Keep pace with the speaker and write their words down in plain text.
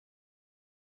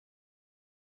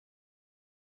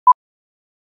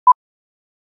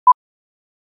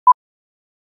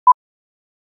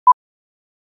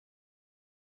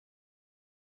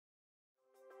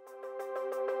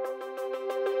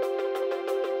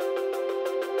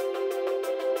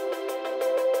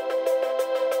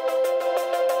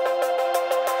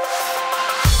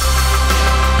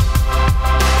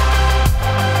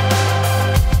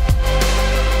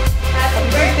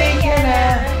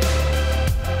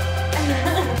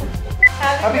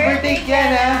Happy birthday,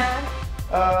 Kyanna!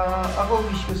 Ako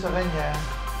wish ko sa kanya,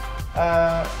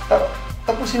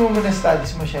 tapusin mo muna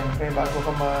studies mo syempre bago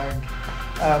ka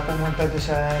pumunta doon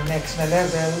sa next na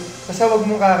level. Basta huwag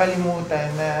mong kakalimutan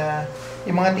na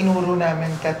yung mga tinuro namin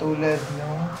katulad,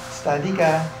 no? Study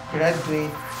ka,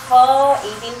 graduate.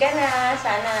 18 ka na.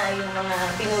 Sana yung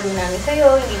mga tinuro namin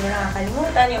sa'yo, hindi mo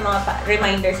nakakalimutan. Yung mga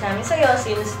reminders namin sa'yo,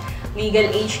 since legal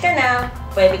age ka na,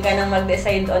 pwede ka nang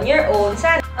mag-decide on your own.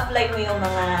 Sana apply mo yung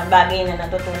mga bagay na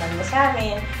natutunan mo sa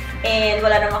amin. And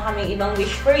wala naman kami ibang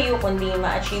wish for you, kundi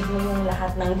ma-achieve mo yung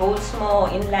lahat ng goals mo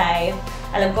in life.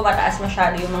 Alam ko mataas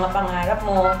masyado yung mga pangarap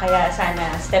mo, kaya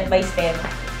sana step by step,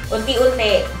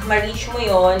 unti-unti, ma-reach mo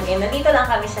yon. And nandito lang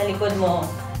kami sa likod mo.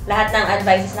 Lahat ng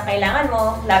advices na kailangan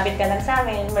mo, lapit ka lang sa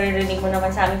amin, maririnig mo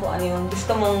naman sa amin kung ano yung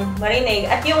gusto mong marinig.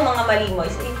 At yung mga mali mo,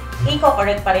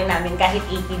 i-correct pa rin namin kahit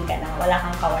 18 ka na, wala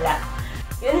kang kawala.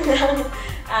 Yun lang.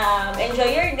 Enjoy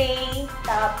your day.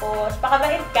 Tapos,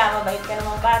 pakabait ka, mabait ka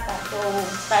namang bata. So,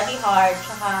 study hard,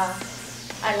 tsaka,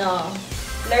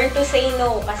 learn to say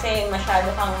no kasi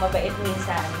masyado kang mabait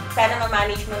minsan. Sana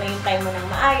ma-manage mo na yung time mo ng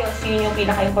maayos. Yun yung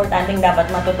pinaka-importanting dapat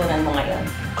matutunan mo ngayon.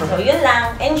 So, yun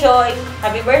lang. Enjoy!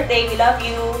 Happy birthday! We love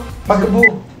you!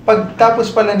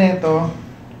 Pagtapos pala neto,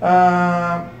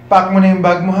 pack mo na yung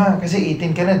bag mo ha. Kasi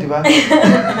 18 ka na, di ba?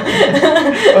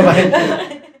 Bye-bye.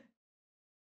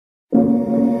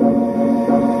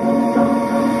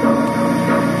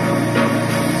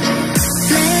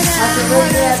 Happy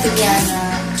birthday, Ate Kyanna.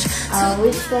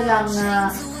 Wish ko lang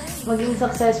na maging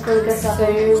successful ka sa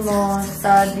career mo,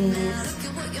 studies.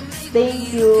 Thank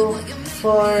you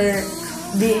for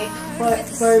being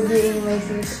my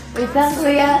sister. Wait lang,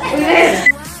 kuya.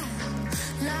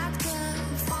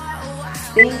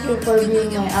 Thank you for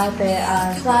being my ate.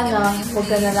 Sana huwag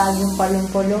ka na laging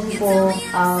palumpo-lumpo,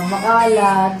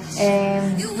 makalat,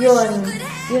 and yun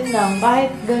lang. Kahit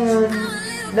ganun,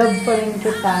 love pa rin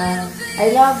kita.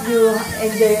 I love you.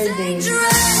 Enjoy your day.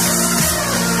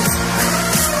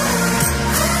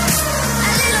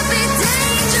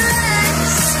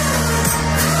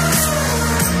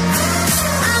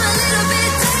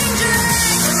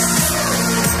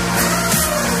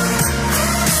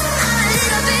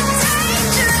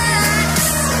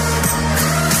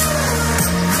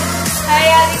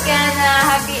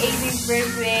 Happy 18th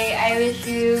birthday. I wish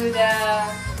you the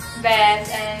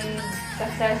best and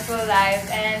successful life.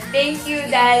 And thank you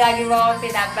dahil lagi mo ako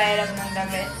pinapairam ng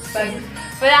damit. Pag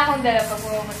wala akong dala pag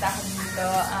pumunta ako dito.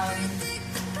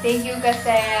 Thank you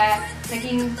kasi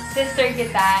naging sister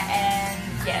kita. And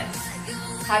yes,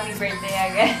 happy birthday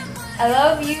again. I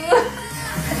love you.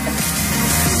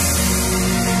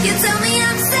 You tell me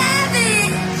I'm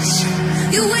savage.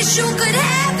 You wish you could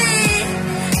have it.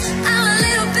 I'm a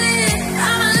little bit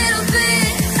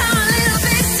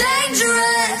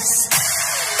dangerous.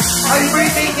 Happy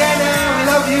birthday, Kyanna! We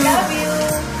love you! Love you!